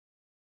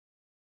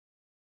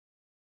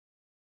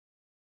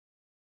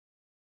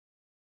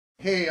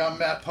Hey, I'm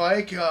Matt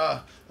Pike.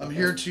 I'm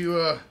here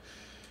to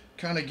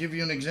kind of give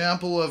you an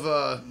example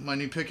of my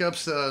new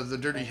pickups, the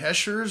Dirty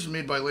Heshers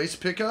made by Lace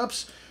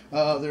Pickups.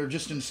 They're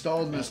just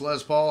installed in this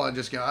Les Paul I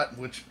just got,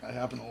 which I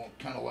happen to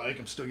kind of like.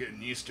 I'm still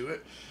getting used to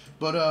it.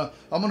 But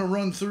I'm going to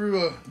run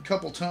through a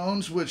couple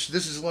tones, which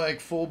this is like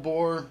full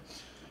bore,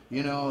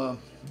 you know,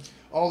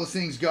 all the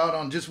things got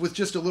on with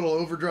just a little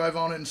overdrive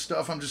on it and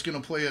stuff. I'm just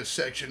going to play a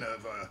section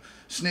of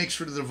Snakes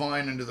for the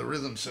Divine into the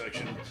rhythm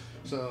section.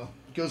 So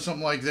it goes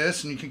something like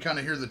this, and you can kind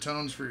of hear the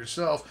tones for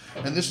yourself.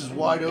 And this is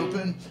wide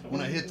open.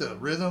 When I hit the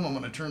rhythm, I'm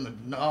going to turn the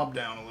knob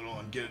down a little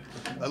and get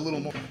a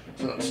little more.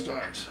 So it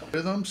starts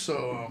rhythm.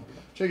 So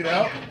check it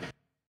out.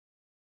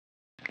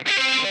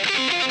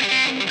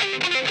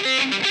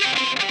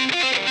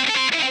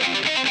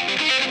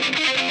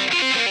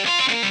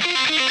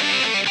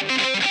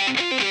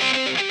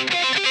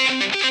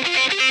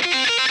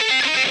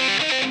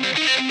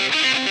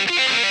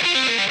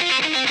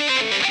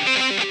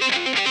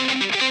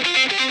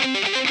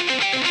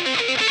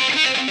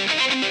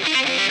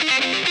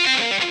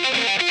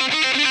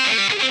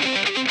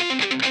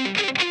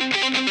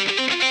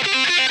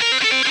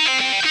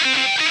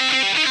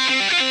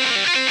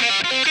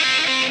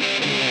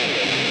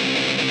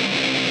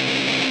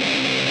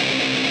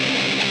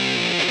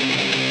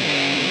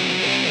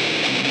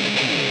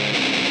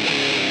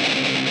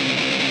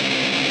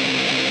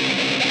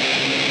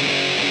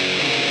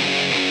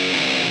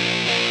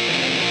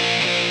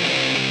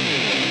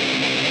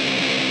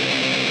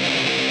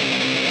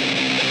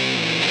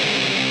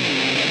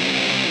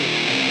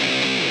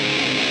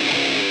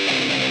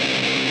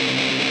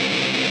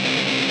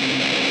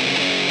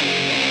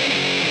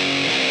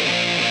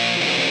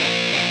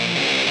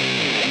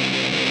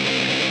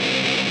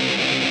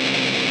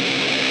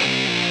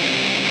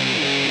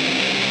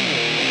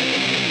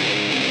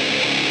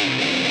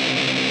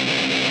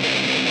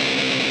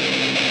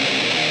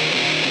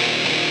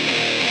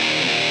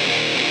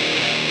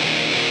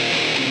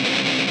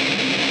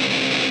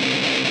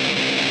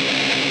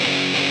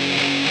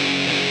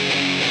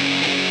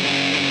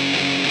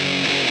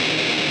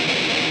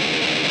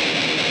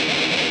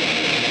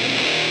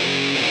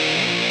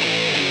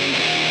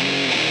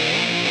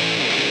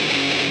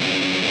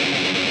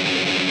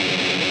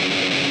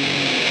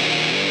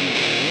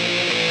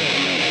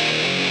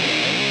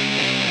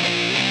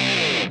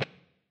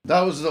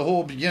 That was the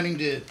whole beginning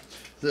to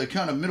the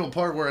kind of middle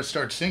part where I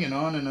start singing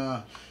on,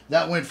 and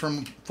that went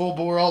from full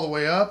bore all the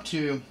way up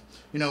to,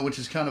 which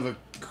is kind of a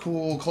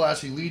cool,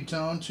 classy lead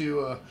tone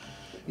to,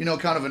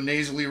 kind of a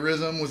nasally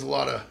rhythm with a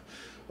lot of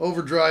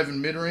overdrive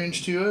and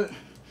mid-range to it.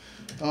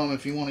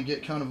 If you want to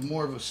get kind of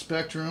more of a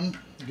spectrum,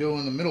 go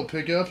in the middle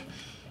pickup,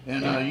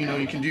 and,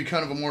 you can do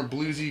kind of a more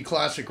bluesy,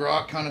 classic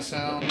rock kind of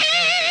sound.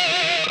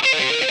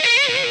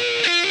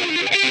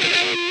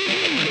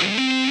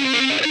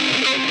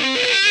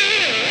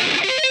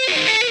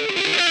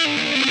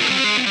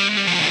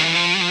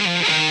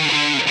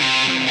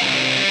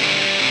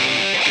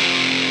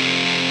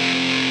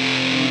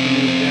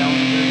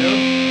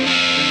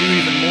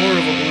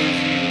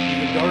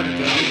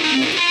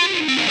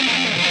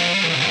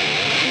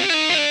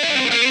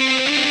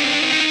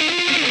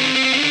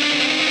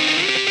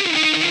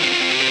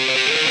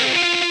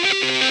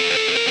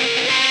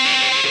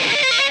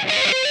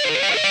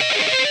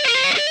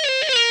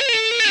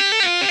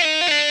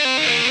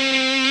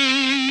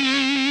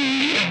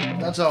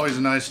 That's always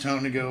a nice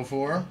tone to go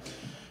for.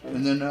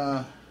 And then,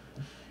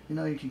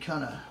 you can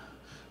kind of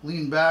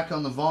lean back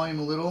on the volume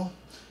a little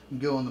and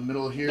go in the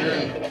middle here.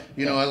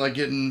 And, I like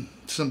getting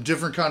some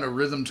different kind of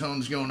rhythm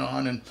tones going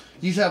on. And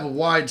these have a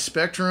wide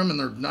spectrum, and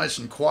they're nice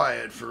and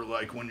quiet for,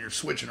 like, when you're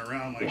switching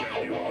around like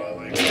I do.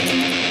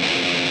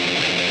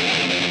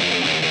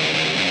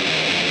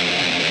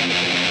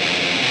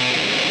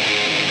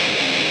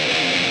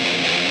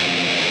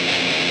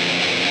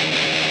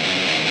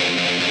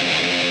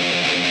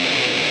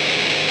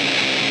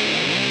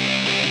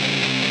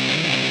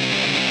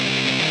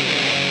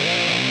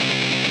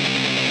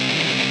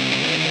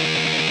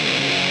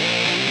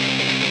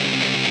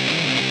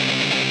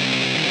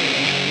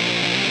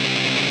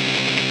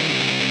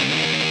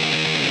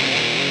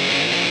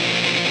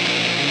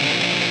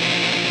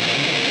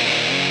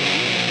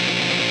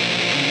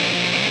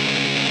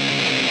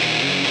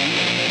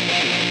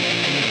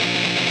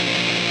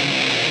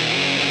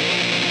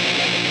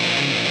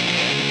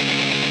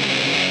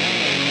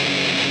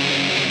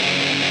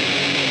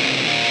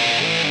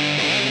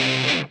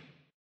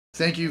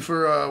 Thank you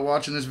for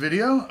watching this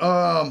video.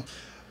 I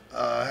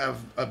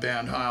have a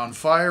band, High on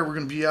Fire. We're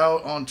going to be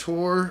out on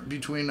tour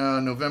between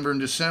November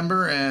and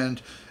December,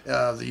 and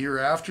the year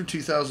after,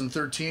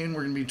 2013,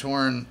 we're going to be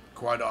touring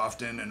quite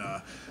often, and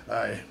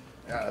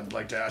I'd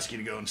like to ask you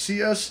to go and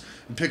see us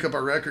and pick up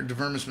our record,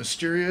 Vermis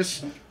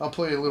Mysterious. I'll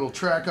play a little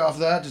track off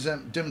that to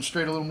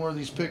demonstrate a little more of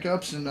these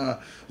pickups, and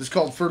it's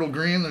called Fertile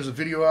Green. There's a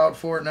video out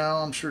for it now.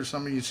 I'm sure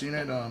some of you have seen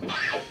it.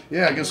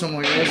 Yeah, I guess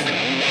something like this.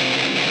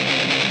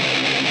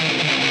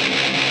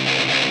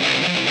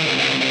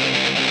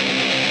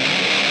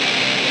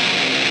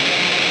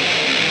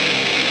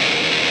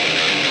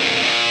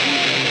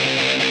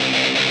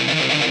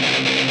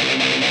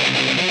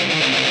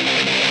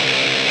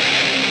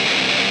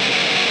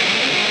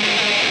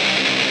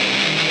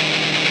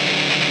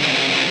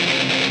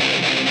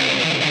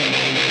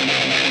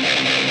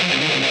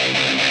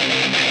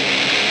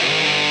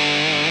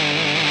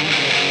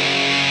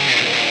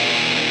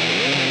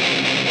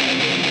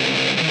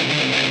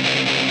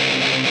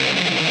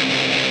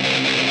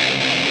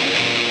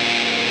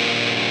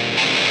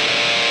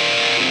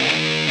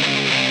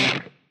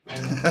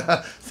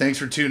 thanks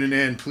for tuning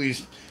in.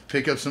 Please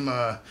pick up some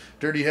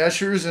Dirty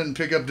Heshers and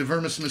pick up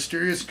Divermus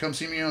Mysterious. Come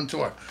see me on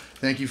tour.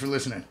 Thank you for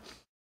listening.